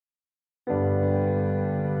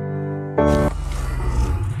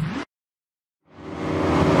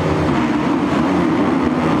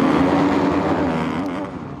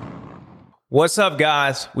What's up,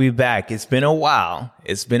 guys? We back. It's been a while.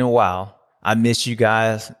 I miss you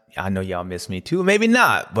guys. I know y'all miss me too. Maybe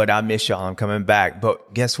not, but I miss y'all. I'm coming back.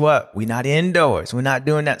 But guess what? We're not indoors. We're not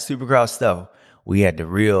doing that Supercross stuff. We had the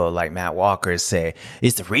real, like Matt Walker said,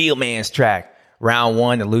 it's the real man's track. Round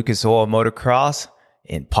one, the Lucas Oil Motocross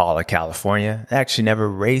in Paula, California. I actually never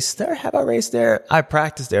raced there. Have I raced there? I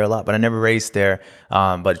practiced there a lot, but I never raced there.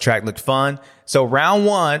 But the track looked fun. So round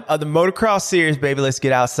one of the motocross series, baby, let's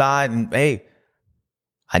get outside. And hey,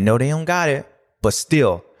 I know they don't got it, but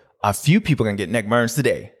still, a few people gonna get neck burns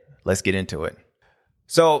today. Let's get into it.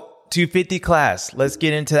 So 250 class, let's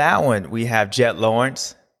get into that one. We have Jett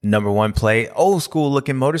Lawrence, number one plate, old school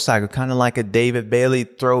looking motorcycle, kind of like a David Bailey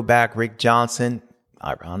throwback, Rick Johnson.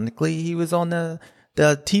 Ironically, he was on the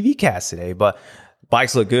TV cast today, but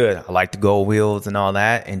bikes look good. I like the gold wheels and all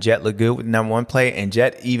that. And Jett looked good with the number one plate, and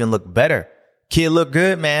Jett even looked better. Kid looked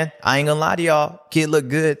good, man. I ain't gonna lie to y'all. Kid looked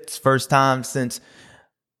good. It's first time for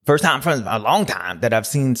a long time that I've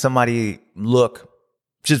seen somebody look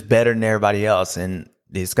just better than everybody else. And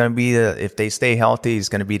it's going to be if they stay healthy, it's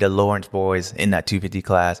going to be the Lawrence boys in that 250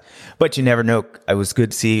 class. But you never know. It was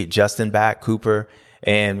good to see Justin back, Cooper,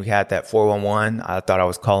 and we had that 411. I thought I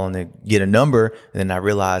was calling to get a number, and then I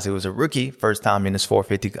realized it was a rookie, first time in this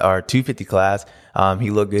 450 or 250 class. He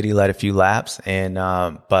looked good. He led a few laps, and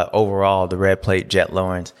but overall, the red plate, Jett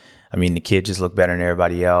Lawrence. I mean, the kid just looked better than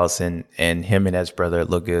everybody else, and him and his brother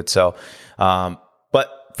looked good. So,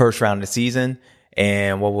 but first round of the season,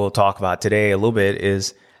 and what we'll talk about today a little bit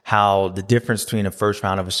is how the difference between a first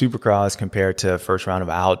round of a Supercross compared to a first round of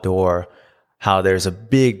outdoor, how there's a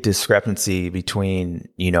big discrepancy between,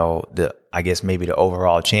 I guess maybe the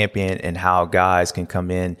overall champion and how guys can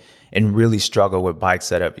come in and really struggle with bike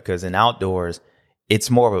setup, because in outdoors, it's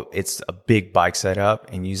a big bike setup,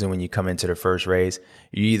 and usually when you come into the first race,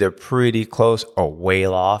 you're either pretty close or way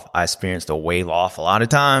off. I experienced a way off a lot of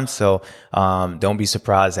times. So, don't be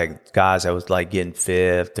surprised that guys that was like getting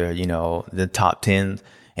fifth or, the top 10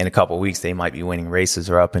 in a couple of weeks, they might be winning races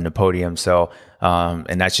or up in the podium. So,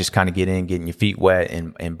 and that's just kind of getting your feet wet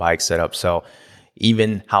and bike setup. So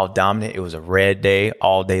even how dominant, it was a red day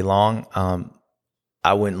all day long.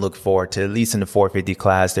 I wouldn't look forward to, at least in the 450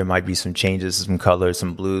 class, there might be some changes, some colors,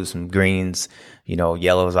 some blues, some greens,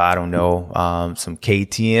 yellows, I don't know, some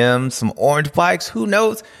KTM, some orange bikes, who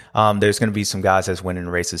knows? There's going to be some guys that's winning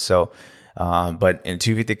races. So, but in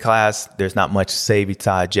 250 class, there's not much to say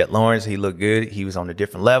besides Jett Lawrence. He looked good. He was on a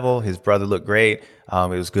different level. His brother looked great. It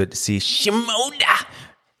was good to see Shimoda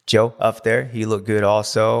Joe up there. He looked good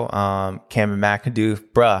also. Cameron McAdoo,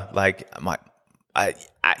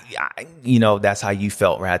 that's how you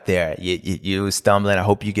felt right there. You was stumbling. I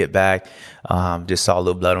hope you get back. Just saw a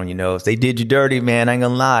little blood on your nose. They did you dirty, man. I ain't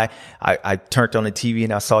gonna lie. I turned on the TV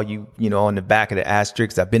and I saw you, on the back of the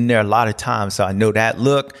asterisk. I've been there a lot of times, so I know that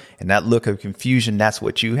look, and that look of confusion. That's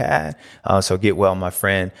what you had. So get well, my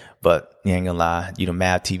friend. But you ain't gonna lie.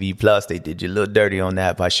 Mav TV Plus, they did you a little dirty on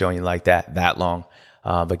that by showing you like that long.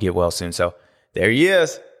 But get well soon. So there he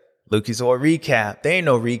is. Lucas Oil recap. There ain't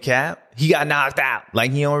no recap. He got knocked out.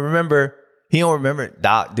 Like he don't remember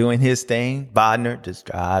Doc doing his thing. Bodner just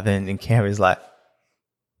driving, and Cameron's like,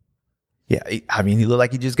 yeah. He looked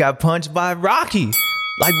like he just got punched by Rocky.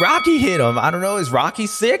 Like Rocky hit him. I don't know. Is Rocky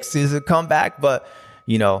 6? Is it comeback? But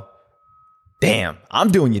damn, I'm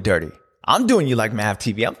doing you dirty. I'm doing you like Mav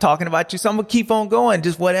TV. I'm talking about you, so I'm gonna keep on going.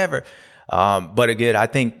 Just whatever. But again, I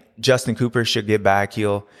think Justin Cooper should get back.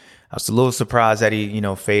 I was a little surprised that he,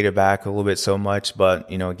 faded back a little bit so much. But,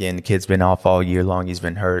 again, the kid's been off all year long. He's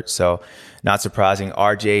been hurt. So not surprising.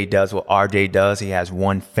 RJ does what RJ does. He has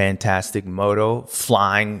one fantastic moto,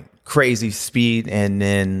 flying crazy speed. And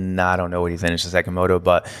then I don't know what he finished the second moto,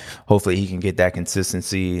 but hopefully he can get that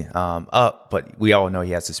consistency up. But we all know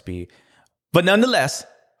he has the speed. But nonetheless,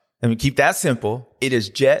 let me keep that simple. It is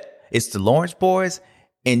Jett. It's the Lawrence boys.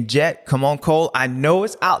 And Jett, come on, Cole. I know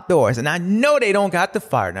it's outdoors, and I know they don't got the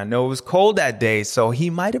fire. And I know it was cold that day, so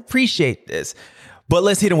he might appreciate this. But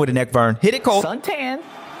let's hit him with a neck burn. Hit it, Cole. Suntan,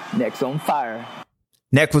 neck's on fire.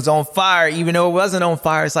 Neck was on fire, even though it wasn't on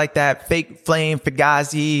fire. It's like that fake flame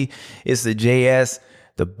Fugazi. It's the JS,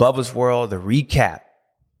 the Bubba's World, the recap.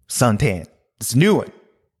 Suntan. It's a new one.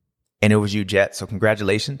 And it was you, Jett. So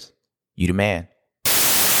congratulations. You the man.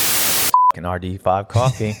 An RD5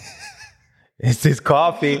 coffee. It's his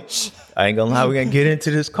coffee. I ain't gonna lie, we're gonna get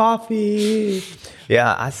into this coffee.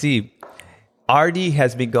 Yeah, I see. RD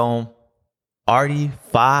has been gone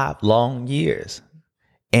 5 long years.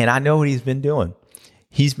 And I know what he's been doing.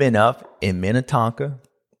 He's been up in Minnetonka,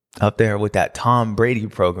 up there with that Tom Brady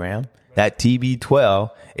program, that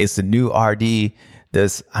TB12. It's the new RD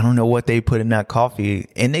I don't know what they put in that coffee,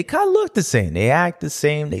 and they kind of look the same. They act the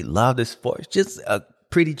same. They love the sport. Just a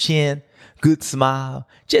pretty chin, good smile,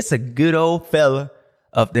 just a good old fella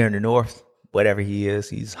up there in the north, whatever he is.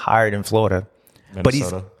 He's hired in Florida, but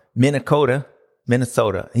he's Minnesota.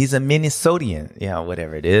 He's a Minnesotian,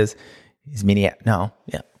 whatever it is. He's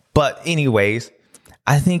But anyways,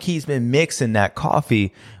 I think he's been mixing that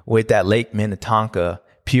coffee with that Lake Minnetonka,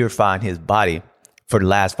 purifying his body for the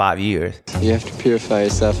last 5 years. You have to purify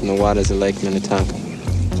yourself in the waters of Lake Minnetonka.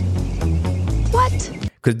 What?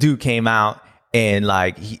 Because dude came out and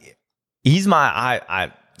like he's my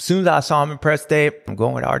as soon as I saw him in press day, I'm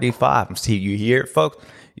going with RD5. I'm see you hear it, folks.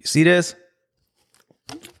 You see this?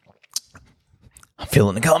 I'm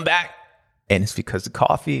feeling the comeback, and it's because of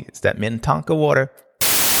coffee. It's that Minnetonka water.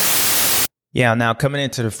 Yeah, now coming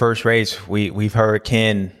into the first race, we've heard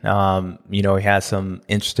Ken, he had some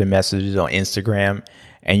interesting messages on Instagram,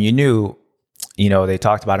 and you knew, they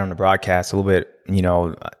talked about it on the broadcast a little bit,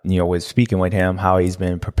 with speaking with him, how he's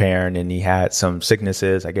been preparing, and he had some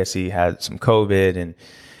sicknesses. I guess he had some COVID and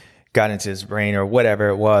got into his brain or whatever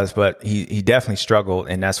it was, but he definitely struggled,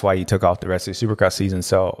 and that's why he took off the rest of the Supercross season.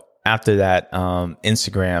 So after that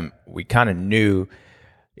Instagram, we kind of knew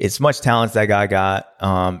it's much talent that guy got.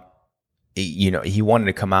 He wanted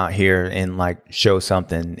to come out here and like show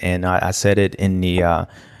something. And I said it in the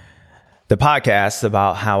podcast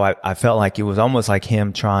about how I felt like it was almost like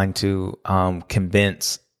him trying to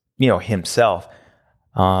convince, himself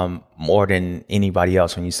more than anybody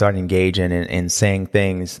else. When you start engaging and saying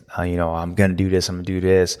things, I'm going to do this, I'm going to do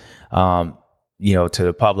this, to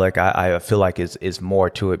the public, I feel like it's more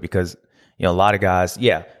to it because, a lot of guys,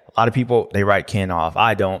 a lot of people, they write Ken off.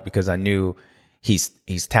 I don't, because I knew he's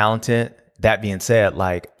talented. That being said,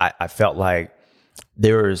 like I felt like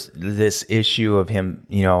there was this issue of him,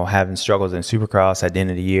 having struggles in Supercross at the end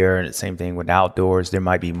of the year, and the same thing with outdoors. There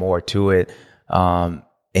might be more to it. And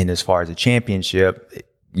as far as the championship,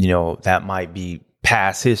 that might be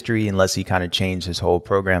past history unless he kind of changed his whole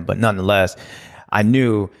program. But nonetheless, I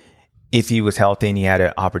knew if he was healthy and he had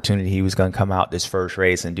an opportunity, he was going to come out this first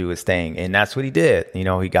race and do his thing. And that's what he did. He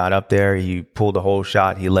got up there, he pulled the whole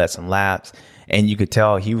shot, he led some laps. And you could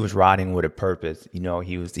tell he was riding with a purpose.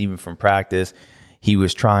 He was, even from practice, he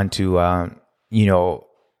was trying to,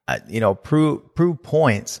 prove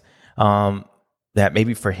points that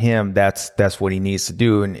maybe for him, that's what he needs to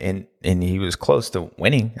do. And he was close to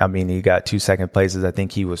winning. I mean, he got 2 second places. I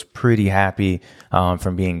think he was pretty happy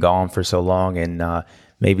from being gone for so long, and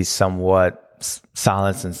maybe somewhat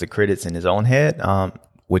silences the critics in his own head,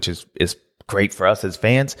 which is great for us as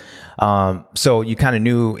fans. So you kind of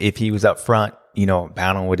knew if he was up front,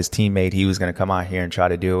 battling with his teammate, he was going to come out here and try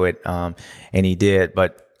to do it. And he did.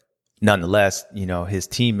 But nonetheless, his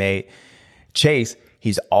teammate, Chase,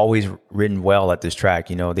 he's always ridden well at this track.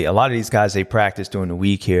 A lot of these guys, they practice during the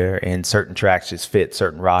week here, and certain tracks just fit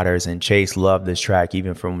certain riders. And Chase loved this track,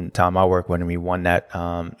 even from the time I worked with him. He won that.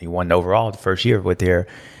 He won overall the first year with here.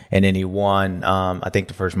 And then he won, I think,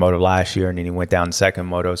 the first moto last year, and then he went down the second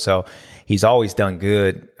moto. So he's always done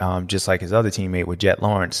good, just like his other teammate with Jet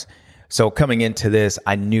Lawrence. So coming into this,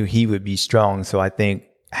 I knew he would be strong. So I think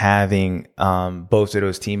having both of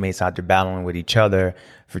those teammates out there battling with each other,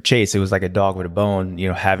 for Chase, it was like a dog with a bone,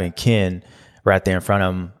 having Ken right there in front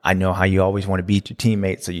of him. I know how you always want to beat your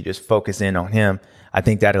teammate, so you just focus in on him. I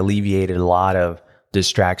think that alleviated a lot of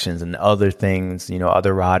distractions and other things,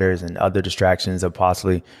 other riders and other distractions of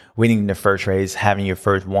possibly winning the first race, having your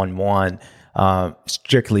first 1-1,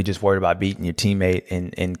 strictly just worried about beating your teammate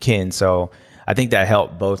and Ken. So I think that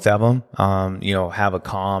helped both of them, have a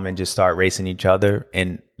calm and just start racing each other.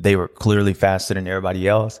 And they were clearly faster than everybody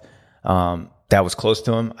else. That was close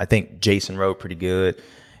to him. I think Jason rode pretty good,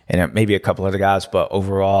 and maybe a couple other guys, but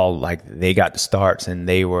overall, like, they got the starts and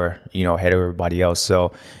they were, ahead of everybody else.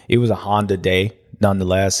 So it was a Honda day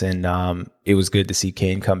nonetheless. And it was good to see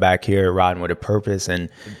Ken come back here riding with a purpose. And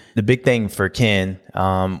the big thing for Ken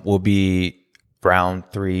will be round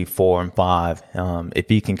 3, 4, and 5. If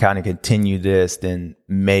he can kind of continue this, then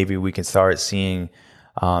maybe we can start seeing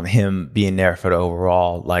him being there for the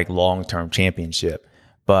overall, like, long-term championship.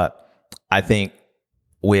 But I think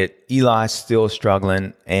with Eli still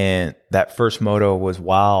struggling, and that first moto was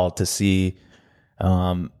wild to see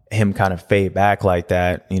him kind of fade back like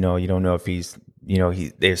that. You don't know if he's,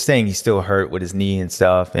 they're saying he's still hurt with his knee and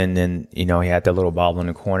stuff. And then, he had that little bobble in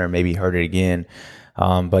the corner, maybe he hurt it again.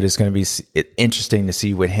 But it's going to be interesting to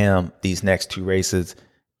see with him these next 2 races.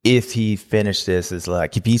 If he finishes this, is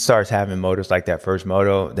like, if he starts having motos like that first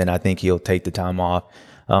moto, then I think he'll take the time off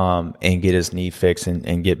and get his knee fixed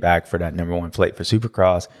and get back for that number 1 plate for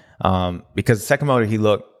Supercross. Because the second moto, he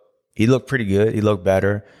looked he looked pretty good. He looked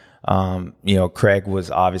better. Craig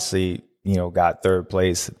was obviously, got third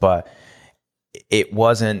place, but it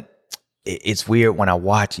wasn't, it's weird when I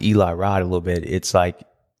watch Eli ride a little bit. It's like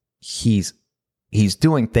he's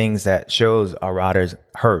doing things that shows our riders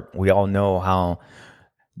hurt. We all know how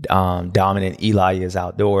dominant Eli is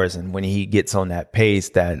outdoors, and when he gets on that pace,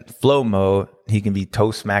 that flow mode, he can be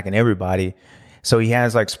toe smacking everybody. So he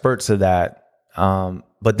has like spurts of that,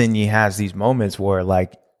 but then he has these moments where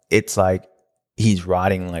like it's like he's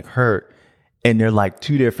riding like hurt, and they're like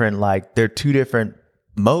two different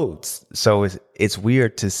modes. So it's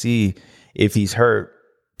weird to see if he's hurt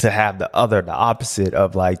to have the opposite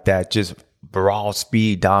of like that, just raw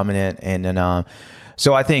speed dominant. And then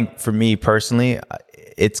so I think for me personally,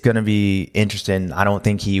 it's going to be interesting. I don't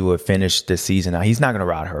think he would finish the season. Now, he's not going to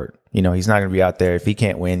ride hurt. He's not going to be out there. If he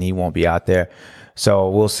can't win, he won't be out there. So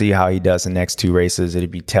we'll see how he does the next two races. It'll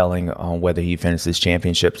be telling on whether he finishes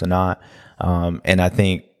championships or not. And I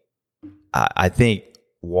think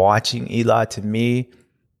watching Eli, to me,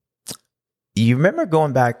 you remember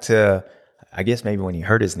going back to, I guess maybe when he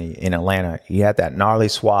hurt his knee in Atlanta, he had that gnarly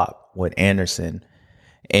swap with Anderson.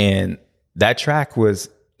 And that track was,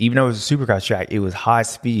 even though it was a supercross track, it was high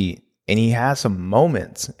speed. And he had some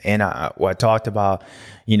moments. And I talked about,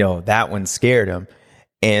 that one scared him.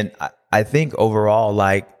 And I think overall,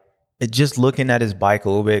 like, just looking at his bike a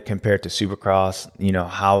little bit compared to supercross,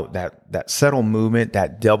 how that subtle movement,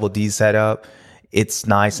 that double D setup, it's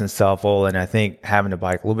nice and supple. And I think having the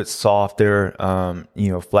bike a little bit softer,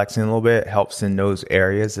 flexing a little bit helps in those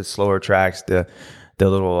areas, the slower tracks, the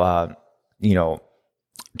little,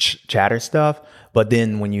 chatter stuff. But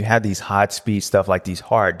then when you have these high speed stuff, like these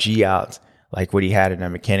hard G outs, like what he had in the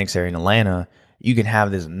mechanics area in Atlanta, you can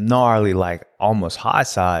have this gnarly, like almost high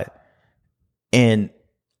side. And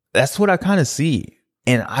that's what I kind of see.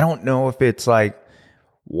 And I don't know if it's like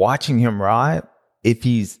watching him ride, if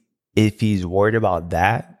he's worried about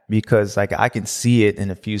that, because like I can see it in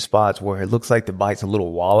a few spots where it looks like the bike's a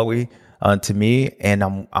little wallowy to me. And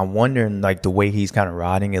I'm wondering, like, the way he's kind of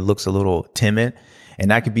riding, it looks a little timid.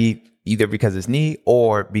 And that could be either because of his knee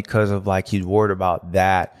or because of like he's worried about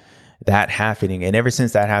that happening. And ever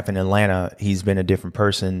since that happened in Atlanta, he's been a different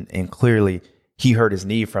person. And clearly he hurt his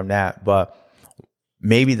knee from that. But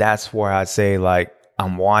maybe that's where I'd say, like,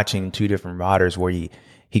 I'm watching two different riders where he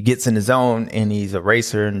gets in his zone and he's a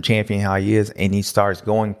racer and champion how he is, and he starts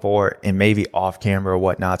going for it, and maybe off camera or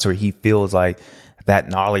whatnot. So he feels like that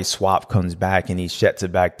gnarly swap comes back and he shuts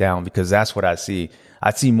it back down, because that's what I see. I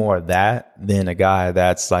see more of that than a guy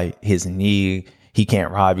that's like his knee, he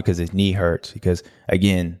can't ride because his knee hurts. Because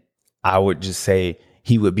again, I would just say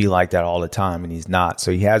he would be like that all the time, and he's not.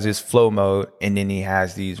 So he has this flow mode, and then he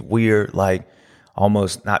has these weird, like,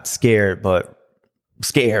 almost not scared, but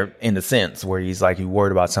scared in the sense where he's like, he's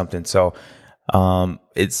worried about something. So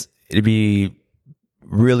it'd be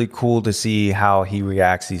really cool to see how he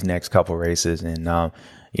reacts these next couple races. And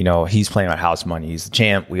he's playing on house money. He's the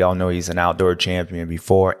champ. We all know he's an outdoor champion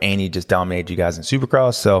before, and he just dominated you guys in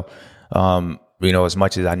Supercross. So as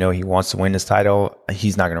much as I know he wants to win this title,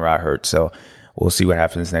 he's not going to ride hurt. So we'll see what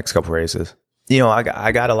happens next couple races. I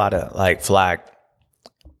got a lot of like flack.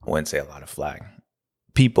 I wouldn't say a lot of flack.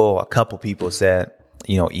 A couple people said,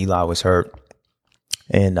 Eli was hurt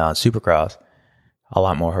in Supercross, a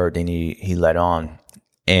lot more hurt than he let on.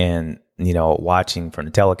 And, watching from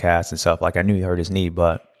the telecast and stuff, like, I knew he hurt his knee,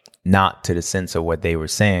 but not to the sense of what they were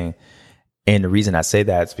saying. And the reason I say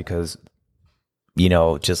that is because,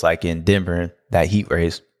 just like in Denver, that heat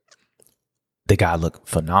race, the guy looked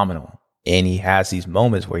phenomenal. And he has these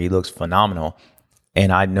moments where he looks phenomenal.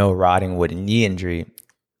 And I know riding with a knee injury,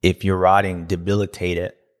 if you're riding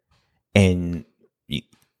debilitated and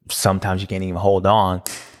sometimes you can't even hold on,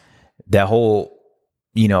 that whole,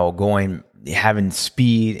 having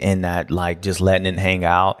speed and that, like, just letting it hang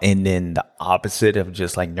out, and then the opposite of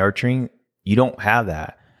just like nurturing, you don't have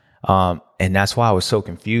that. And that's why I was so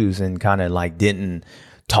confused and kind of like didn't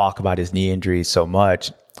talk about his knee injury so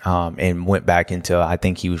much, and went back into, I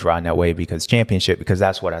think he was riding that way because championship, because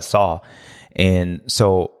that's what I saw. And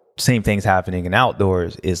so same things happening in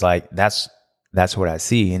outdoors is like, that's what I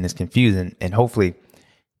see, and it's confusing. And hopefully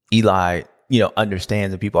Eli,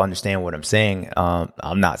 understands, and people understand what I'm saying.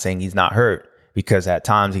 I'm not saying he's not hurt, because at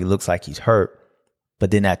times he looks like he's hurt,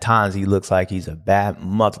 but then at times he looks like he's a bad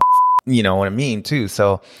mother, you know what I mean, too.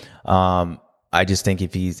 So I just think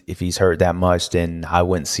if he's hurt that much, then I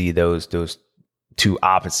wouldn't see those two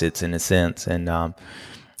opposites in a sense. And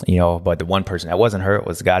but the one person that wasn't hurt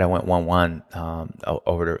was the guy that went 1-1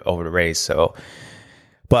 over the race. So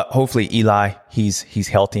But hopefully Eli, he's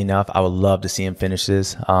healthy enough. I would love to see him finish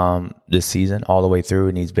this season all the way through,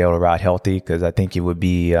 and he's be able to ride healthy, because I think it would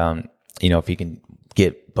be, if he can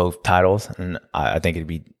get both titles, and I think it'd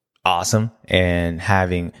be awesome. And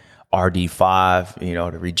having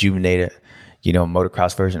RD5, to rejuvenate it,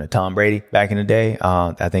 motocross version of Tom Brady back in the day.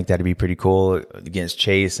 I think that'd be pretty cool against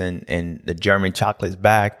Chase and the German chocolate's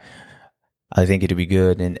back. I think it'd be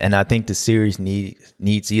good. And I think the series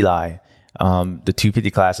needs Eli. The 250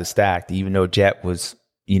 class is stacked, even though Jet was,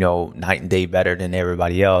 night and day better than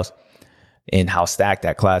everybody else in how stacked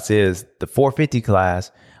that class is. The 450 class,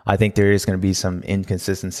 I think there is going to be some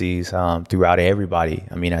inconsistencies throughout everybody.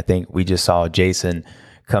 I mean, I think we just saw Jason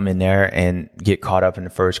come in there and get caught up in the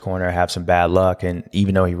first corner, have some bad luck. And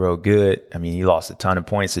even though he rode good, I mean, he lost a ton of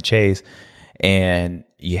points to Chase. And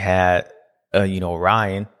you had,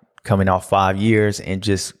 Ryan coming off 5 years and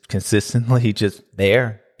just consistently just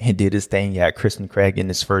there and did his thing. You had Kristen Craig in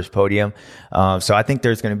his first podium. So I think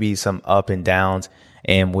there's going to be some up and downs.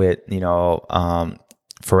 And with,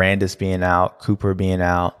 Ferrandis being out, Cooper being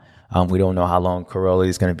out, we don't know how long Caroli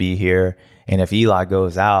is going to be here. And if Eli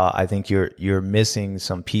goes out, I think you're missing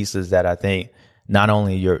some pieces that I think not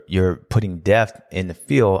only you're putting depth in the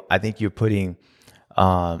field, I think you're putting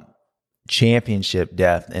championship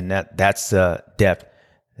depth, and that's depth.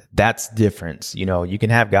 That's difference. You can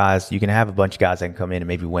have a bunch of guys that can come in and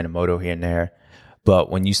maybe win a moto here and there. But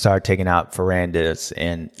when you start taking out Ferrandis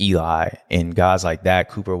and Eli and guys like that,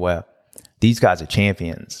 Cooper Webb, these guys are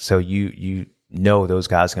champions. So you know those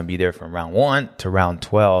guys can be there from round 1 to round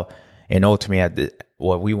 12. And ultimately,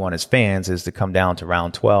 what we want as fans is to come down to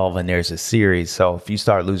round 12 and there's a series. So if you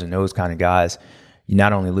start losing those kind of guys, you're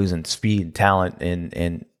not only losing speed and talent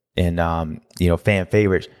and fan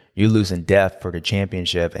favorites, you're losing depth for the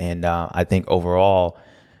championship. And I think overall,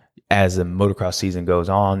 as the motocross season goes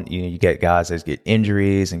on, you get guys that get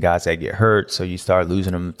injuries and guys that get hurt. So you start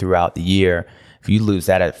losing them throughout the year. If you lose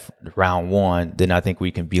that at round 1, then I think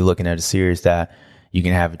we can be looking at a series that you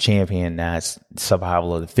can have a champion that's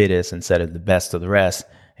survival of the fittest instead of the best of the rest.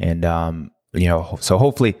 And, so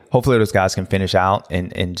hopefully those guys can finish out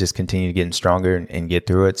and just continue getting stronger and get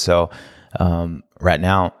through it. So right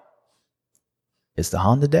now, it's the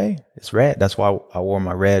Honda day. It's red. That's why I wore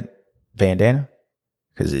my red bandana,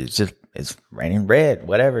 because it's raining red,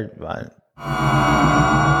 whatever.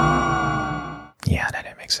 Yeah, that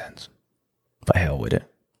didn't make sense. But hell with it.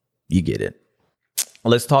 You get it.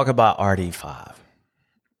 Let's talk about RD5.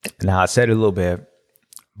 Now, I said it a little bit,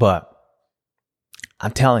 but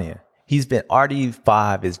I'm telling you,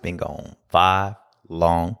 RD5 has been gone 5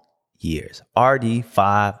 long years. RD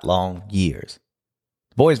 5 long years.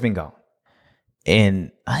 The boy's been gone.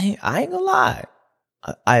 And I ain't gonna lie.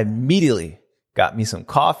 I immediately got me some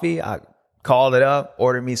coffee. I called it up,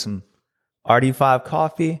 ordered me some RD5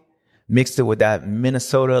 coffee, mixed it with that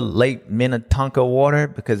Minnesota Lake Minnetonka water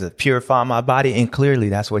because it purified my body. And clearly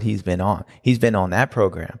that's what he's been on. He's been on that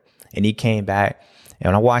program. And he came back. And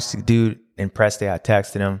when I watched the dude in press day, I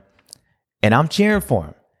texted him. And I'm cheering for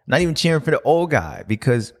him. Not even cheering for the old guy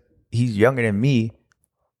because he's younger than me.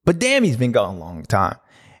 But damn, he's been gone a long time.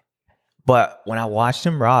 But when I watched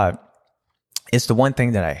him ride, it's the one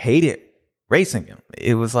thing that I hated racing him.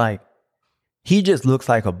 It was like, he just looks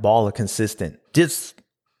like a ball of consistent.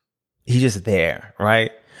 He's just there,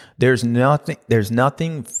 right? There's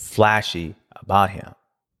nothing flashy about him,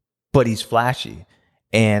 but he's flashy.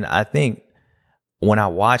 And I think when I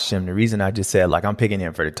watched him, the reason I just said, like, I'm picking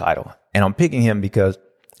him for the title, and I'm picking him because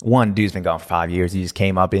one, dude's been gone for 5 years. He just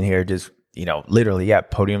came up in here, just, literally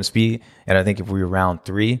at podium speed. And I think if we were round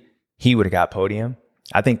 3, he would have got podium.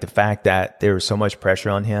 I think the fact that there was so much pressure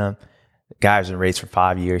on him, the guy's been raced for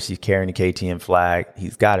 5 years. He's carrying the KTM flag.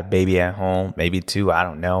 He's got a baby at home, maybe 2, I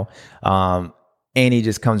don't know. And he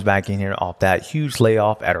just comes back in here off that huge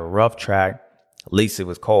layoff at a rough track. At least it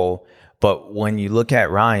was cold. But when you look at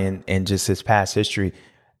Ryan and just his past history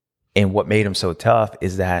and what made him so tough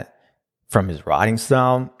is that from his riding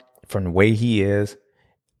style, from the way he is,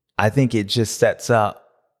 I think it just sets up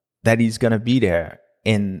that he's going to be there.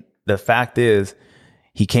 And the fact is,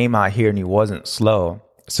 he came out here and he wasn't slow.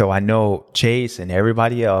 So I know Chase and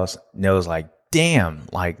everybody else knows, like, damn,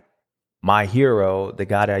 like, my hero, the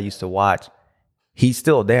guy that I used to watch, he's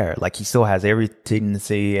still there. Like, he still has every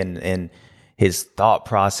tendency and his thought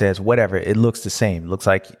process, whatever. It looks the same. It looks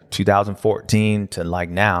like 2014 to like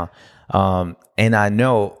now. And I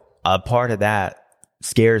know a part of that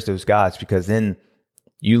scares those guys because then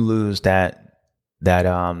you lose that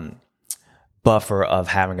buffer of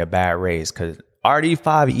having a bad race. Because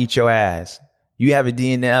RD5 eats your ass. You have a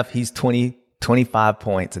DNF, he's 20, 25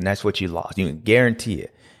 points, and that's what you lost. You can guarantee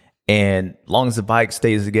it. And long as the bike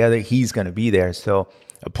stays together, he's going to be there. So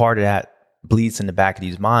a part of that bleeds in the back of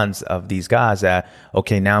these minds of these guys that,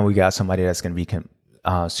 okay, now we got somebody that's going to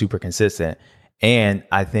be super consistent. And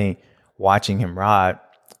I think watching him ride,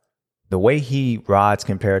 the way he rides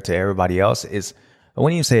compared to everybody else is, I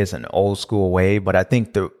wouldn't even say it's an old school way, but I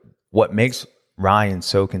think what makes Ryan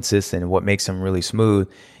so consistent and what makes him really smooth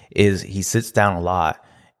is he sits down a lot.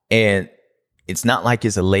 And it's not like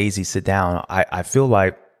it's a lazy sit down. I feel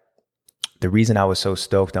like the reason I was so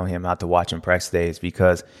stoked on him out to watch him practice today is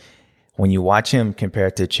because when you watch him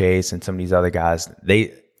compared to Chase and some of these other guys,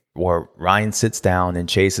 Ryan sits down and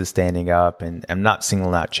Chase is standing up, and I'm not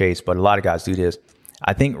singling out Chase, but a lot of guys do this.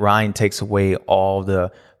 I think Ryan takes away all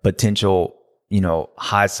the potential,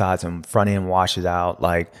 high sides and front end washes out.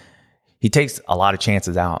 Like, he takes a lot of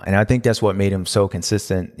chances out. And I think that's what made him so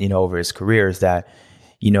consistent, over his career is that,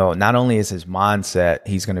 not only is his mindset,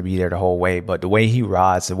 he's going to be there the whole way, but the way he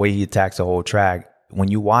rides, the way he attacks the whole track,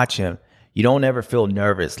 when you watch him, you don't ever feel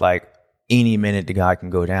nervous. Like, any minute the guy can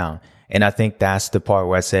go down. And I think that's the part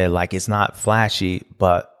where I said, like, it's not flashy,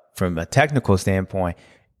 but from a technical standpoint,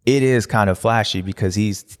 it is kind of flashy because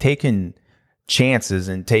he's taking chances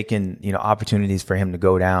and taking, opportunities for him to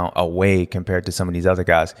go down away compared to some of these other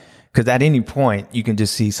guys. Because at any point, you can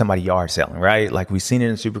just see somebody yard selling, right? Like, we've seen it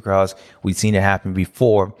in Supercross. We've seen it happen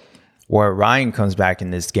before where Ryan comes back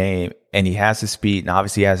in this game and he has the speed and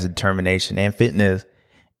obviously has the determination and fitness,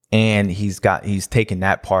 and he's taken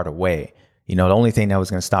that part away. The only thing that was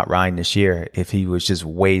going to stop Ryan this year, if he was just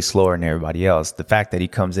way slower than everybody else, the fact that he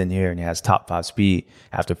comes in here and he has top 5 speed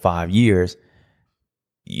after 5 years,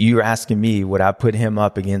 you're asking me, would I put him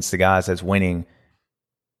up against the guys that's winning?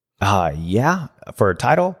 Yeah, for a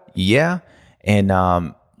title. Yeah. And,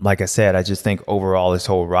 like I said, I just think overall his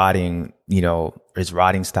whole riding, his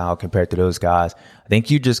riding style compared to those guys, I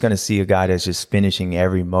think you're just going to see a guy that's just finishing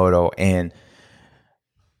every moto, and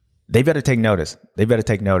they better take notice.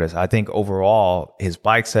 I think overall his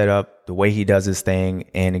bike setup, the way he does his thing,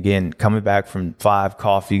 and again, coming back from 5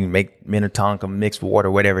 coffee, make Minnetonka, mixed water,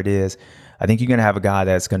 whatever it is, I think you're going to have a guy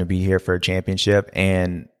that's going to be here for a championship,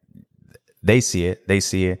 and they see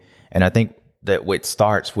it. And I think that what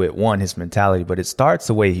starts with, one, his mentality, but it starts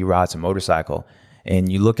the way he rides a motorcycle. And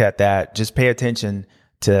you look at that, just pay attention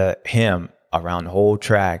to him around the whole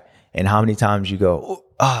track and how many times you go,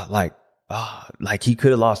 like he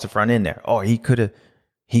could have lost the front end there. Or he could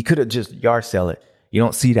have just yard sell it. You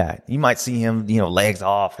don't see that. You might see him, legs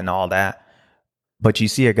off and all that. But you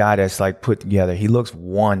see a guy that's like put together. He looks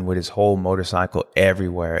one with his whole motorcycle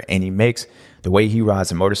everywhere. And he makes the way he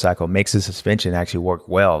rides a motorcycle makes his suspension actually work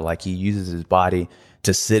well. Like, he uses his body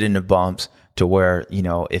to sit in the bumps to where,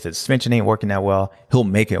 if his suspension ain't working that well, he'll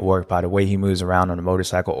make it work by the way he moves around on the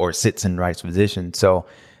motorcycle or sits in the right position. So,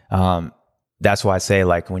 that's why I say,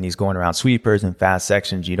 like, when he's going around sweepers and fast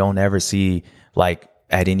sections, you don't ever see, like,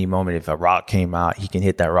 at any moment, if a rock came out, he can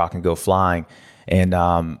hit that rock and go flying. And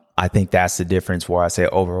I think that's the difference where I say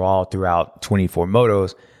overall throughout 24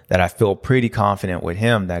 motos that I feel pretty confident with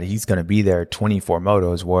him that he's going to be there 24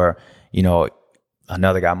 motos where,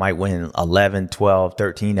 another guy might win 11, 12,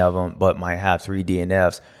 13 of them, but might have 3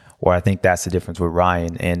 DNFs, where I think that's the difference with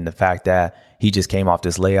Ryan. And the fact that he just came off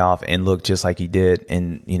this layoff and looked just like he did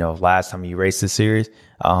in, last time he raced this series,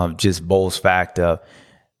 just Bull's fact of,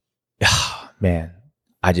 man,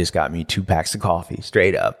 I just got me 2 packs of coffee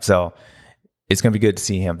straight up. So it's going to be good to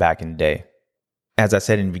see him back in the day. As I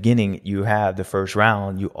said in the beginning, you have the first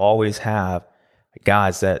round. You always have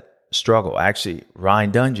guys that struggle. Actually,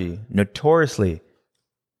 Ryan Dungey, notoriously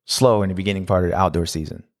slow in the beginning part of the outdoor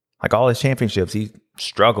season. Like, all his championships, he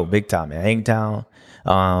struggled big time at Hangtown.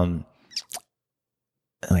 I'm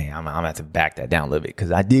going to have to back that down a little bit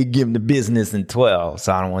because I did give him the business in 12,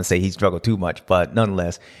 so I don't want to say he struggled too much, but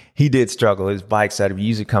nonetheless, he did struggle. His bike setup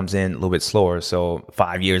usually comes in a little bit slower, so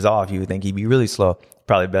 5 years off, you would think he'd be really slow.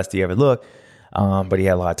 Probably best he ever looked, but he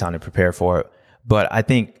had a lot of time to prepare for it. But I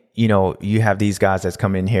think, you have these guys that's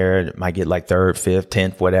come in here, might get like 3rd, 5th,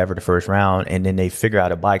 10th, whatever, the first round, and then they figure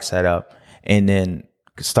out a bike setup and then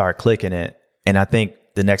start clicking it. And I think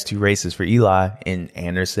the next 2 races for Eli and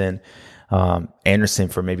Anderson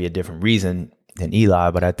for maybe a different reason than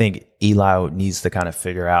Eli, but I think Eli needs to kind of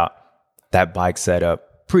figure out that bike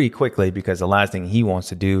setup pretty quickly, because the last thing he wants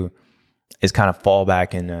to do is kind of fall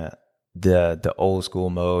back in the old school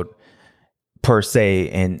mode per se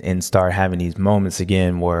and start having these moments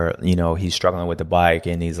again where, he's struggling with the bike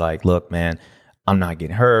and he's like, look, man, I'm not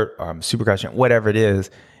getting hurt, or I'm super crushing, whatever it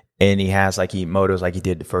is. And he has motos like he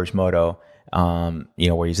did the first moto,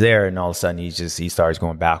 where he's there and all of a sudden he starts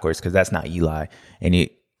going backwards, because that's not Eli. And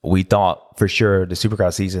we thought for sure the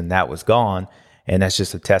Supercross season that was gone. And that's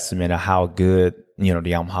just a testament of how good, you know,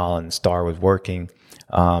 the Elm Holland Star was working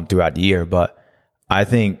throughout the year. But I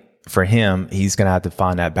think for him, he's going to have to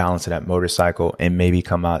find that balance of that motorcycle and maybe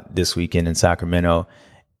come out this weekend in Sacramento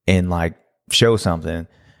and like show something.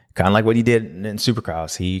 Kind of like what he did in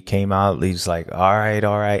Supercross. He came out, he's like, all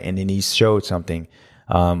right. And then he showed something.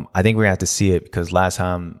 I think we're going to have to see it because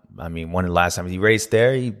one of the last times he raced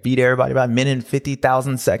there, he beat everybody by a minute and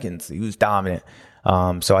 50,000 seconds. He was dominant.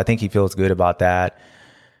 So I think he feels good about that.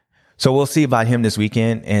 So we'll see about him this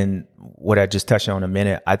weekend. And what I just touched on in a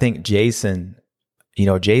minute, I think Jason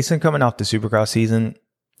coming off the Supercross season,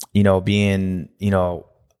 you know, being, you know,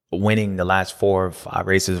 winning the last 4 or 5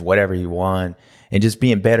 races, whatever he won, and just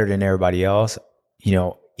being better than everybody else, you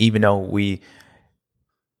know, even though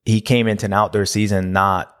he came into an outdoor season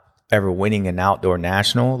not ever winning an outdoor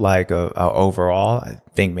national, like overall. I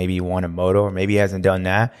think maybe he won a moto or maybe he hasn't done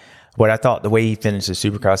that. But I thought the way he finished the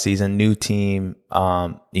Supercross season, new team,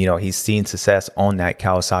 you know, he's seen success on that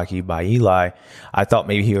Kawasaki by Eli. I thought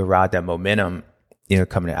maybe he would ride that momentum, you know,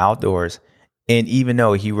 coming to outdoors. And even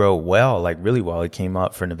though he rode well, like really well, he came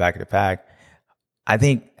up from the back of the pack. I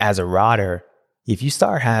think as a rider, if you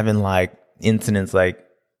start having like incidents like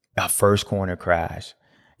a first corner crash,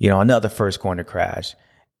 you know, another first corner crash,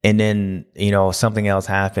 and then, you know, something else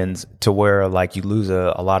happens to where like you lose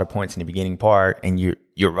a lot of points in the beginning part and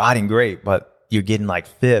you're riding great, but you're getting like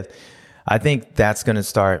 5th. I think that's going to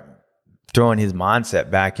start throwing his mindset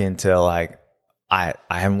back into like, I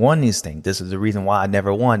haven't won these things. This is the reason why I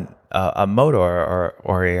never won a moto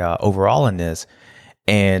or a overall in this.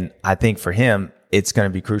 And I think for him, it's going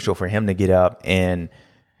to be crucial for him to get up and,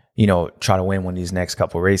 you know, try to win one of these next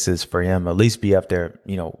couple of races for him, at least be up there,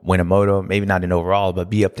 you know, win a moto, maybe not an overall, but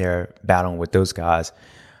be up there battling with those guys.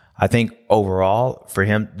 I think overall for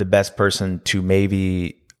him, the best person to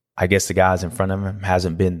maybe, I guess the guys in front of him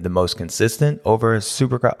hasn't been the most consistent over a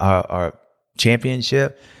Supercross or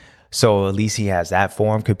championship. So at least he has that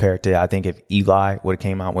for him compared to, I think if Eli would have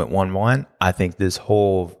came out with 1-1, I think this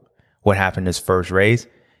whole, what happened this first race,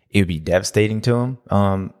 it would be devastating to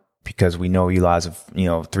him. Because we know Eli's a, you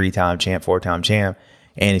know, 3-time champ, 4-time champ.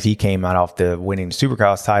 And if he came out off the winning the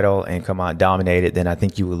Supercross title and come out and dominate it, then I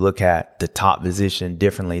think you would look at the top position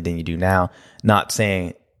differently than you do now. Not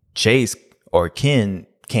saying Chase or Ken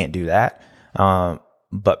can't do that.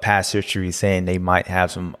 But past history is saying they might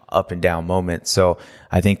have some up and down moments. So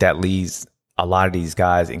I think that leaves a lot of these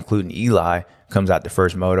guys, including Eli, comes out the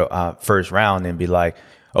first round and be like,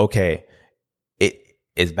 okay,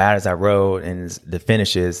 as bad as I rode and the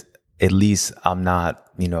finishes, at least I'm not,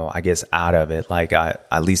 you know, I guess out of it. Like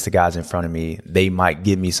at least the guys in front of me, they might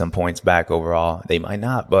give me some points back overall. They might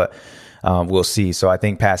not, but we'll see. So I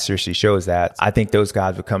think past history shows that. I think those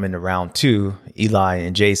guys would come into round 2, Eli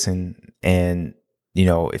and Jason. And, you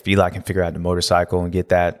know, if Eli can figure out the motorcycle and get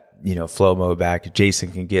that, you know, flow mode back, if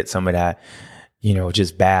Jason can get some of that, you know,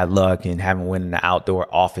 just bad luck and having win the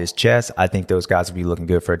outdoor off his chest, I think those guys will be looking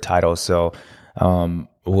good for a title. So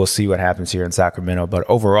we'll see what happens here in Sacramento. But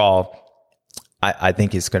overall, I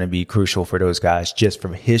think it's going to be crucial for those guys just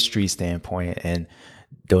from a history standpoint. And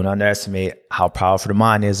don't underestimate how powerful the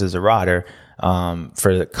mind is as a rider,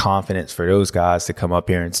 for the confidence for those guys to come up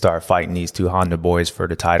here and start fighting these 2 Honda boys for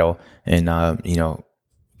the title and, you know,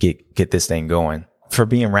 get this thing going. For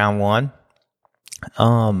being round 1,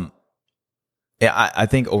 I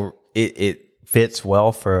think it fits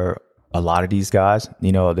well for a lot of these guys.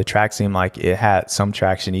 You know, the track seemed like it had some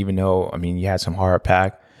traction, even though, I mean, you had some hard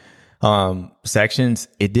pack sections.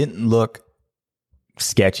 It didn't look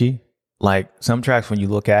sketchy. Like some tracks, when you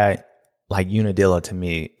look at like Unadilla, to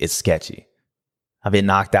me, it's sketchy. I've been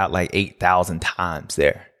knocked out like 8,000 times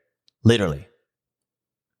there. Literally.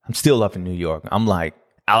 I'm still up in New York. I'm like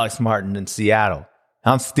Alex Martin in Seattle.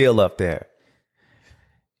 I'm still up there.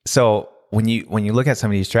 So when you look at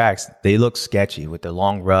some of these tracks, they look sketchy with the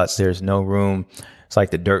long ruts. There's no room. It's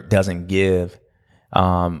like the dirt doesn't give.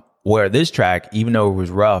 Where this track, even though it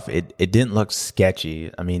was rough, it didn't look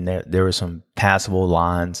sketchy. I mean, there were some passable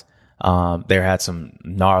lines. There had some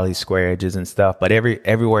gnarly square edges and stuff, but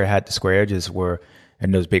everywhere it had the square edges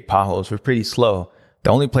and those big potholes were pretty slow. The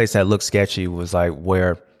only place that looked sketchy was like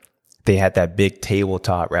where they had that big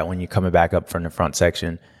tabletop right when you're coming back up from the front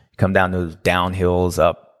section. You come down those downhills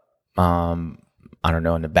up, I don't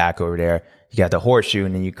know, in the back over there. You got the horseshoe,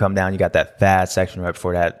 and then you come down, you got that fast section right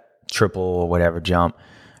before that triple or whatever jump,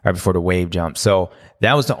 right before the wave jump. So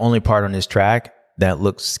that was the only part on this track that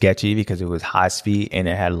looked sketchy because it was high speed and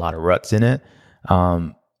it had a lot of ruts in it.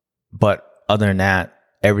 But other than that,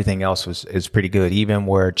 everything else is pretty good. Even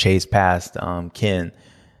where Chase passed Ken,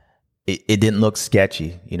 it didn't look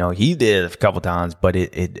sketchy. You know, he did a couple times, but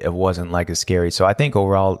it wasn't like as scary. So I think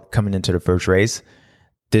overall, coming into the first race,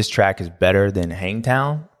 this track is better than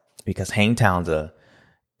Hangtown, because Hangtown's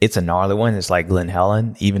it's a gnarly one. It's like Glen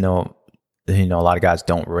Helen, even though, you know, a lot of guys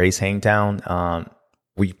don't race Hangtown.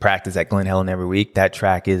 We practice at Glen Helen every week. That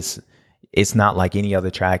track it's not like any other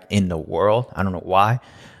track in the world. I don't know why.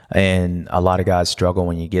 And a lot of guys struggle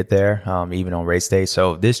when you get there, even on race day.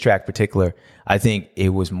 So this track in particular, I think it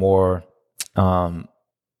was more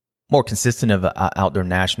consistent of an outdoor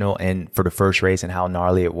national, and for the first race and how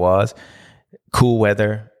gnarly it was. Cool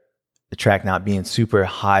weather, the track not being super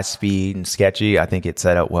high speed and sketchy. I think it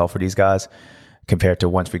set up well for these guys compared to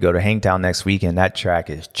once we go to Hangtown next weekend. That track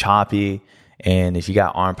is choppy. And if you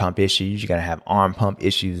got arm pump issues, you got to have arm pump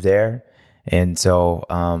issues there. And so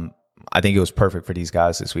I think it was perfect for these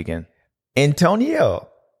guys this weekend. Antonio,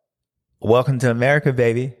 welcome to America,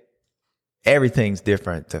 baby. Everything's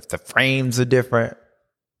different. The frames are different.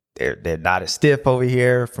 They're not as stiff over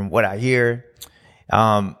here from what I hear.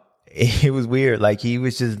 It was weird. Like, he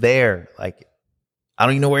was just there. Like, I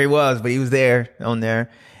don't even know where he was, but he was there on there.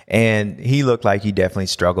 And he looked like he definitely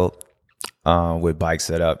struggled with bike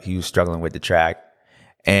setup. He was struggling with the track.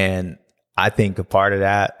 And I think a part of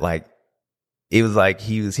that, like, it was like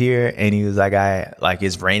he was here and he was like,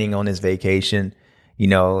 it's raining on his vacation. You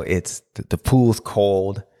know, it's the pool's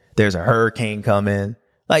cold. There's a hurricane coming.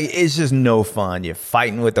 Like, it's just no fun. You're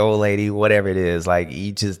fighting with the old lady, whatever it is. Like,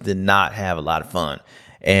 he just did not have a lot of fun.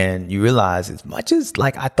 And you realize, as much as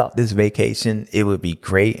like I thought this vacation, it would be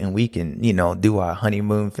great and we can, you know, do our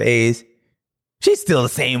honeymoon phase, she's still the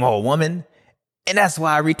same old woman. And that's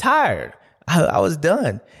why I retired. I was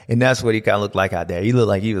done. And that's what he kind of looked like out there. He looked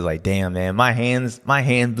like he was like, damn, man, my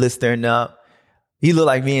hand blistering up. He looked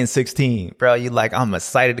like me in 16, bro. You like, I'm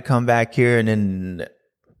excited to come back here. And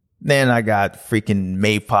then I got freaking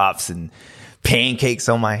Maypops and pancakes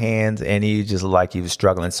on my hands. And he just looked like he was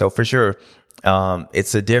struggling. So for sure,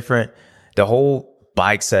 it's the whole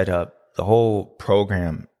bike setup, the whole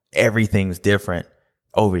program, everything's different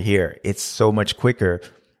over here. It's so much quicker.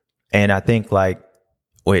 And I think like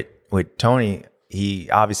with Tony, he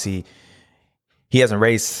hasn't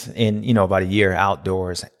raced in, you know, about a year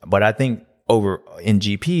outdoors, but I think over in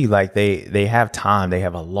GP, like they have time. They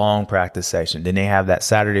have a long practice session. Then they have that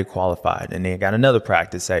Saturday qualified, and they got another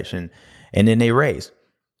practice session, and then they race.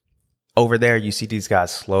 Over there, you see these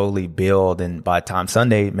guys slowly build, and by the time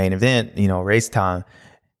Sunday main event, you know, race time,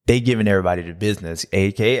 they giving everybody the business,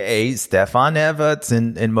 aka Stefan Everts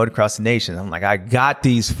and Motocross Nation. I'm like, I got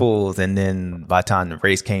these fools, and then by the time the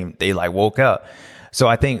race came, they like woke up. So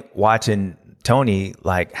I think watching Tony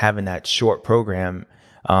like having that short program,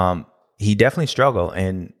 he definitely struggled,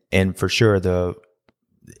 and for sure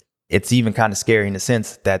it's even kind of scary in the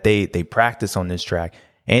sense that they practice on this track,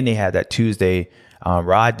 and they had that Tuesday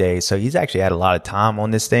rod day. So he's actually had a lot of time on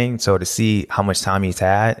this thing. So to see how much time he's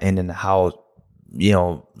had and then how, you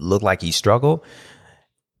know, looked like he struggled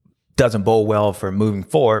doesn't bode well for moving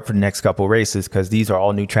forward for the next couple of races, because these are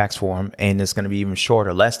all new tracks for him, and it's going to be even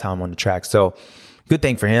shorter, less time on the track. So good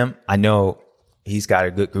thing for him. I know he's got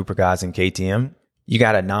a good group of guys in KTM. You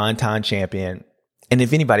got a 9-time champion. And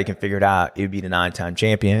if anybody can figure it out, it would be the 9-time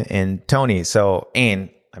champion and Tony. So, and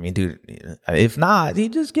I mean, dude, if not, he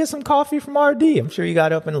just get some coffee from RD. I'm sure he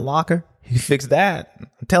got up in the locker. He fixed that.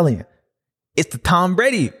 I'm telling you, it's the Tom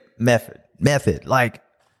Brady method. Like,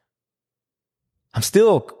 I'm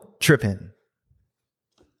still tripping.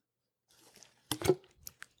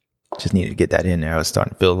 Just needed to get that in there. I was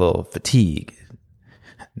starting to feel a little fatigue.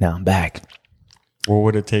 Now I'm back. What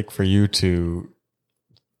would it take for you to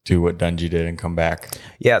do what Dungey did and come back?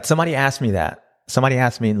 Yeah, somebody asked me that. Somebody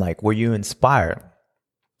asked me, like, were you inspired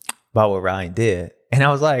by what Ryan did? And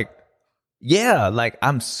I was like, yeah, like,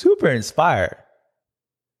 I'm super inspired,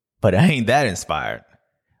 but I ain't that inspired.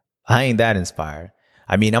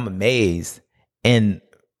 I mean, I'm amazed. And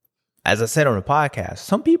as I said on the podcast,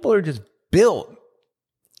 some people are just built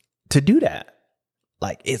to do that.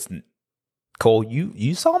 Like, it's Cole,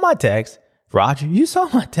 you saw my text. Roger, you saw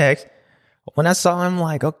my text. When I saw him,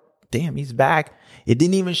 like, oh, damn, he's back. It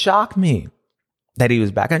didn't even shock me that he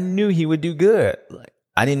was back. I knew he would do good. Like,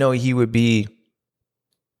 I didn't know he would be,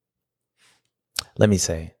 let me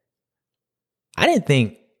say, I didn't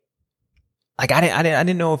think, like, I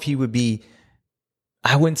didn't know if he would be,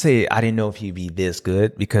 I wouldn't say I didn't know if he'd be this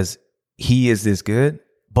good, because he is this good,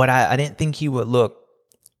 but I didn't think he would look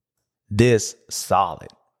this solid.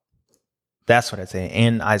 That's what I say.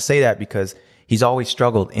 And I say that because he's always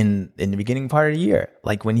struggled in the beginning part of the year,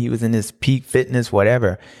 like when he was in his peak fitness,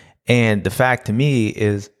 whatever. And the fact to me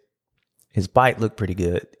is his bike looked pretty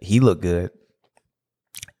good. He looked good.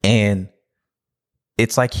 And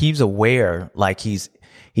it's like he's aware, like he's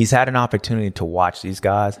had an opportunity to watch these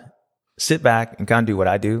guys, sit back and kind of do what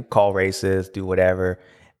I do, call races, do whatever,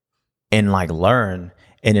 and like learn,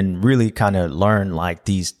 and then really kind of learn like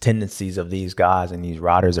these tendencies of these guys and these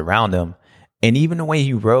riders around him. And even the way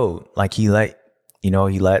he rode, like he let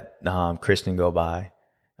Christian go by.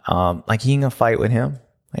 Like he ain't gonna fight with him.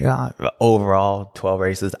 Like overall 12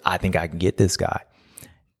 races, I think I can get this guy.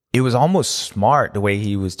 It was almost smart the way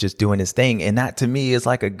he was just doing his thing. And that to me is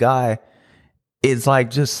like a guy, it's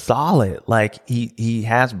like just solid. Like he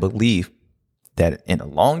has belief that in the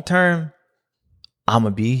long term, I'm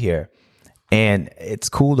going to be here. And it's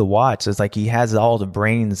cool to watch. It's like he has all the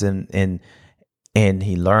brains and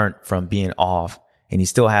he learned from being off. And he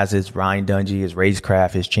still has his Ryan Dungey, his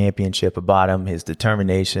racecraft, his championship about him, his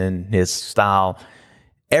determination, his style,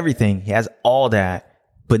 everything. He has all that.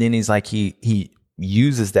 But then he's like, he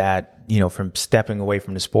uses that, from stepping away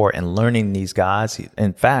from the sport and learning these guys.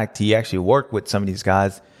 In fact, he actually worked with some of these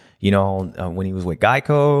guys, when he was with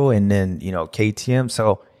Geico and then, KTM.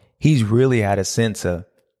 So he's really had a sense of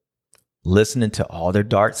listening to all their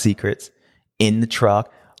dark secrets in the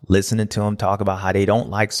truck, listening to them talk about how they don't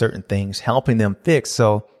like certain things, helping them fix.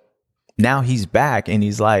 So now he's back and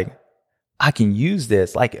he's like, I can use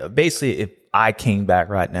this. Like basically, if I came back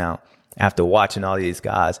right now after watching all these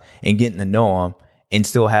guys and getting to know them and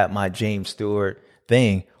still have my James Stewart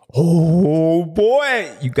thing, oh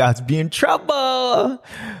boy, you guys be in trouble.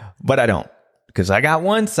 But I don't, because I got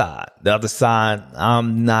one side. The other side,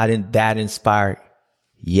 I'm not that inspired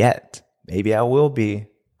yet. Maybe I will be.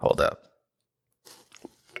 Hold up.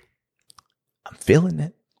 I'm feeling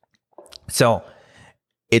it. So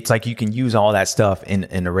it's like you can use all that stuff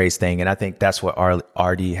in the race thing. And I think that's what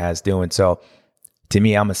RD has doing. So to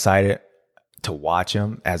me, I'm excited to watch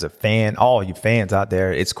him as a fan. All you fans out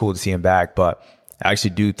there, it's cool to see him back. But I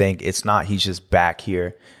actually do think it's not, he's just back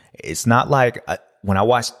here. It's not like when I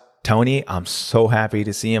watch Tony, I'm so happy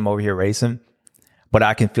to see him over here racing. But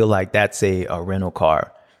I can feel like that's a rental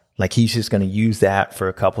car. Like he's just going to use that for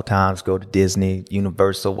a couple times, go to Disney,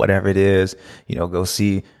 Universal, whatever it is, go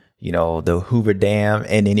see, the Hoover Dam,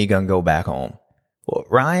 and then he's going to go back home. Well,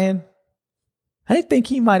 Ryan, I think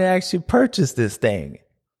he might actually purchase this thing.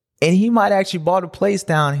 And he might actually bought a place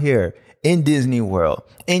down here in Disney World,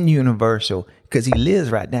 in Universal, because he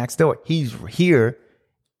lives right next door. He's here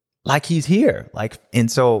like he's here.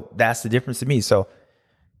 And so that's the difference to me. So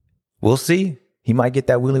we'll see. He might get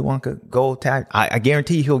that Willy Wonka gold tag. I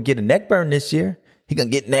guarantee he'll get a neck burn this year. He's going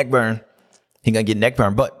to get neck burn.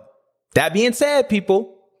 But that being said,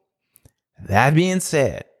 people,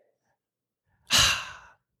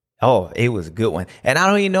 oh, it was a good one. And I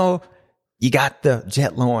don't even know, you got the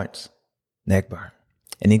Jet Lawrence neck burn.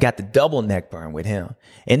 And you got the double neck burn with him.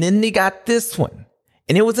 And then you got this one.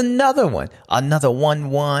 And it was another one. Another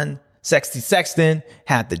 1-1. Sexty Sexton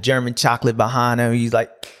had the German chocolate behind him. He's like,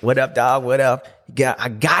 what up, dog? What up? I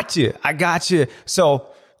got you. So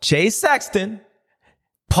Chase Sexton,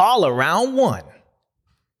 Paula round 1.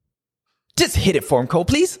 Just hit it for him, Cole,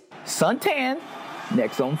 please. Suntan,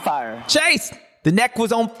 neck's on fire. Chase, the neck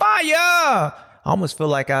was on fire. I almost feel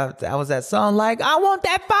like I was that song, like, I want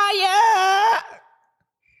that fire.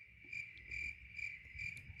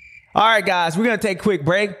 All right, guys, we're going to take a quick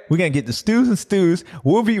break. We're going to get the stews and stews.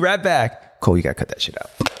 We'll be right back. Cole, you got to cut that shit out.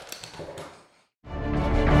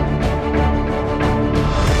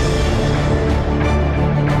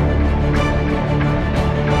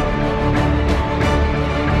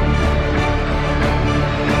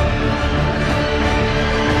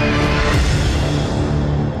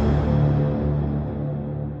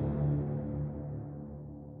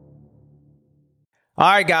 All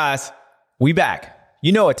right, guys, we back.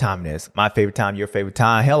 You know what time it is. My favorite time, your favorite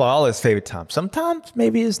time. Hell, all his favorite time. Sometimes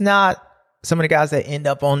maybe it's not some of the guys that end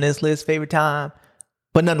up on this list favorite time,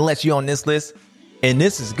 but nonetheless, you're on this list, and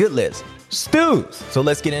this is a good list. Stews. So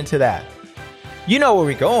let's get into that. You know where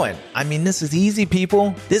we're going. I mean, this is easy,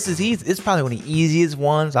 people. This is easy. It's probably one of the easiest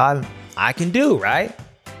ones I can do, right?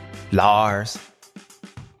 Lars,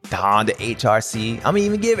 the Honda HRC. I'm gonna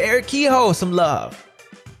even give Eric Kehoe some love,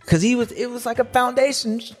 because it was like a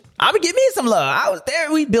foundation. I'm gonna give me some love. I was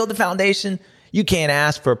there. We built the foundation. You can't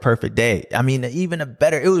ask for a perfect day. I mean, even a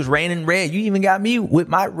better. It was raining red. You even got me with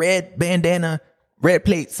my red bandana, red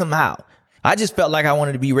plate somehow. I just felt like I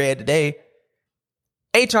wanted to be red today.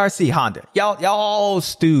 HRC Honda. Y'all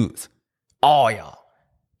stews. All y'all.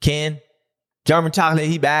 Ken, German Chocolate,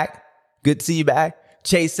 he back. Good to see you back.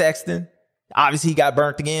 Chase Sexton. Obviously, he got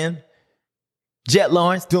burnt again. Jet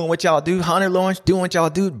Lawrence doing what y'all do. Hunter Lawrence doing what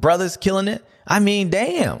y'all do. Brothers killing it. I mean,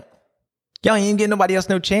 damn. Y'all ain't give nobody else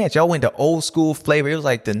no chance. Y'all went to old school flavor. It was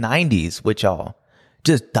like the 90s with y'all.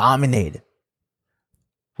 Just dominated.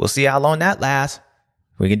 We'll see how long that lasts.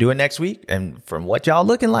 We can do it next week. And from what y'all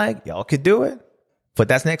looking like, y'all could do it. But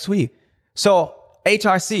that's next week. So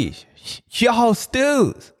HRC, y'all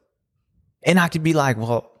stews. And I could be like,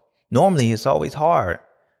 well, normally it's always hard.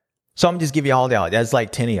 So I'm just giving y'all y'all. That's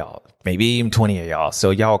like 10 of y'all, maybe even 20 of y'all. So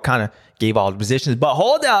y'all kind of gave all the positions. But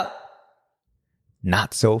hold up.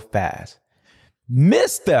 Not so fast.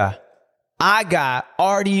 Mr. I got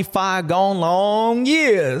RD5 gone long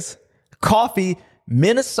years. Coffee,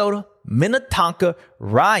 Minnesota, Minnetonka,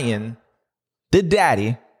 Ryan, the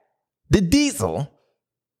daddy, the diesel,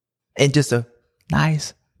 and just a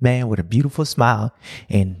nice man with a beautiful smile,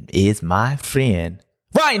 and is my friend.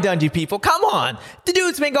 Ryan Dungey, people, come on. The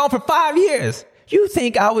dude's been gone for 5 years. You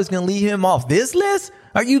think I was going to leave him off this list?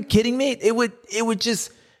 Are you kidding me? It would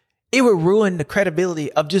ruin the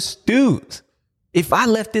credibility of just stews. If I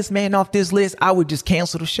left this man off this list, I would just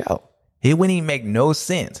cancel the show. It wouldn't even make no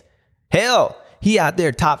sense. Hell, he out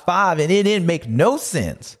there top 5 and it didn't make no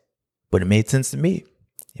sense. But it made sense to me.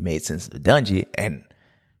 It made sense to Dungey. And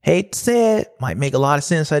hate to say it, might make a lot of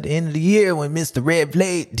sense at the end of the year when Mr. Red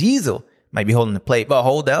Plate Diesel might be holding the plate. But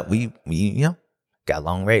hold up, we got a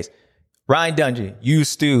long race. Ryan Dungey, you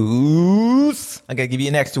stews. I got to give you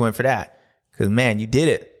an extra one for that. Because, man, you did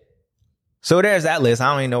it. So there's that list.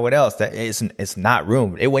 I don't even know what else. That it's not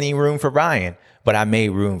room. It wasn't even room for Ryan, but I made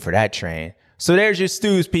room for that train. So there's your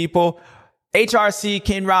stews, people. HRC,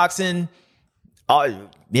 Ken Roxon,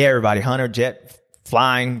 everybody, Hunter, Jet,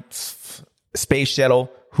 Flying, Space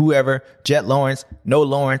Shuttle, whoever, Jet Lawrence, No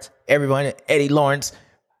Lawrence, everyone, Eddie Lawrence.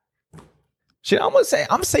 I'm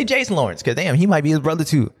gonna say Jason Lawrence, because damn, he might be his brother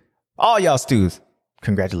too. All y'all stews,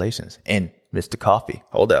 congratulations. And Mr. Coffee,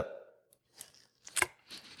 hold up.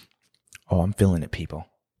 Oh, I'm feeling it, people.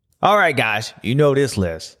 All right, guys, you know this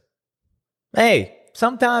list. Hey,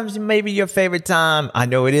 sometimes maybe your favorite time. I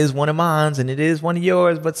know it is one of mine and it is one of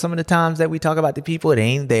yours, but some of the times that we talk about the people, it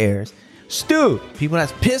ain't theirs. Stew, people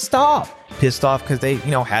that's pissed off. Pissed off because they,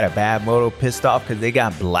 had a bad moto. Pissed off because they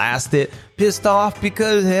got blasted. Pissed off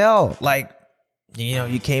because, hell, like,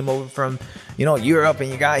 you came over from, Europe and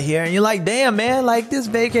you got here and you're like, damn, man, like this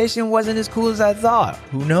vacation wasn't as cool as I thought.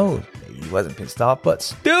 Who knows? Maybe he wasn't pissed off, but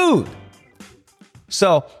Stew.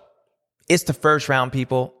 So it's the first round,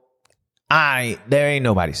 people. There ain't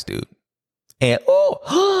nobody stewed. And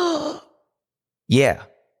yeah,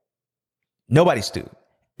 nobody stewed.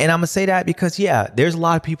 And I'm going to say that because, there's a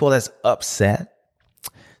lot of people that's upset,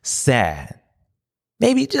 sad,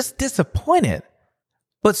 maybe just disappointed.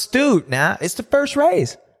 But stewed now, it's the first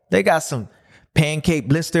race. They got some pancake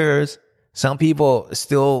blisters. Some people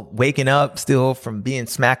still waking up, still from being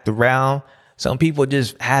smacked around. Some people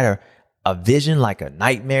just had a vision, like a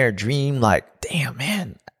nightmare dream, like, damn,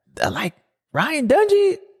 man, like Ryan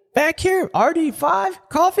Dungey back here, RD5,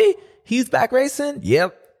 Coffee, he's back racing.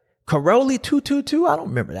 Yep. Caroli 222, I don't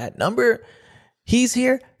remember that number. He's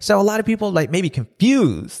here. So a lot of people like maybe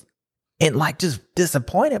confused and like just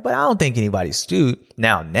disappointed, but I don't think anybody's stewed.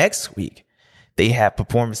 Now, next week, they have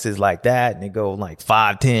performances like that and they go like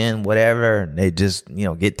 5-10, whatever, and they just,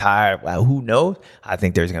 get tired. Well, who knows? I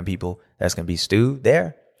think there's going to be people that's going to be stewed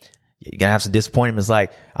there. You're going to have some disappointments.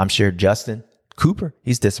 Like, I'm sure Justin Cooper,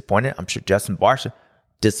 he's disappointed. I'm sure Justin Barsha,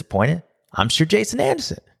 disappointed. I'm sure Jason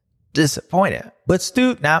Anderson, disappointed. But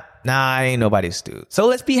stewed, nah, ain't nobody stewed. So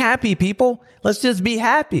let's be happy, people. Let's just be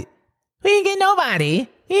happy. We ain't get nobody.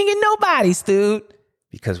 We ain't get nobody stewed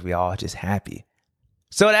because we all just happy.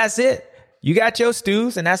 So that's it. You got your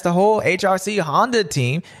stews, and that's the whole HRC Honda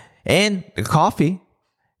team and the Coffee.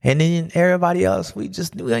 And then everybody else, we're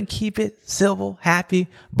going to keep it civil, happy.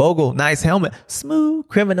 Bogle, nice helmet. Smooth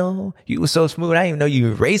criminal. You were so smooth. I didn't even know you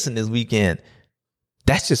were racing this weekend.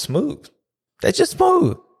 That's just smooth. That's just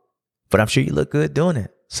smooth. But I'm sure you look good doing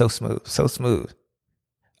it. So smooth. So smooth.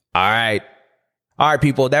 All right. All right,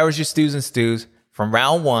 people. That was your stews and stews from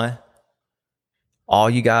round 1. All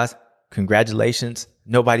you guys, congratulations.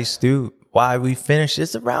 Nobody stewed. Why we finished,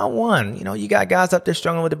 it's round 1. You got guys up there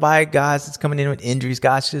struggling with the bike, guys that's coming in with injuries,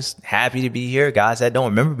 guys just happy to be here, guys that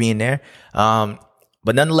don't remember being there. But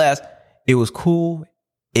nonetheless, it was cool.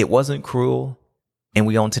 It wasn't cruel. And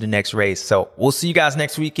we on to the next race. So we'll see you guys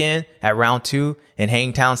next weekend at round 2 in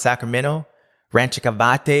Hangtown, Sacramento, Rancho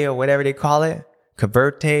Cavite or whatever they call it,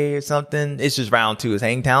 Caverte or something. It's just round 2. It's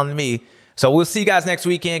Hangtown to me. So we'll see you guys next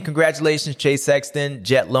weekend. Congratulations, Chase Sexton,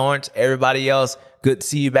 Jet Lawrence, everybody else. Good to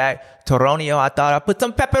see you back. Toronio, I thought I put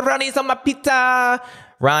some pepperonis on my pizza.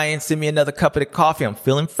 Ryan, send me another cup of the coffee. I'm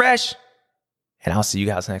feeling fresh. And I'll see you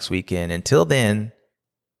guys next weekend. Until then,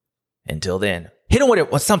 hit him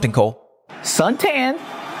with something, Cole. Suntan,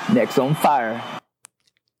 next on Fire.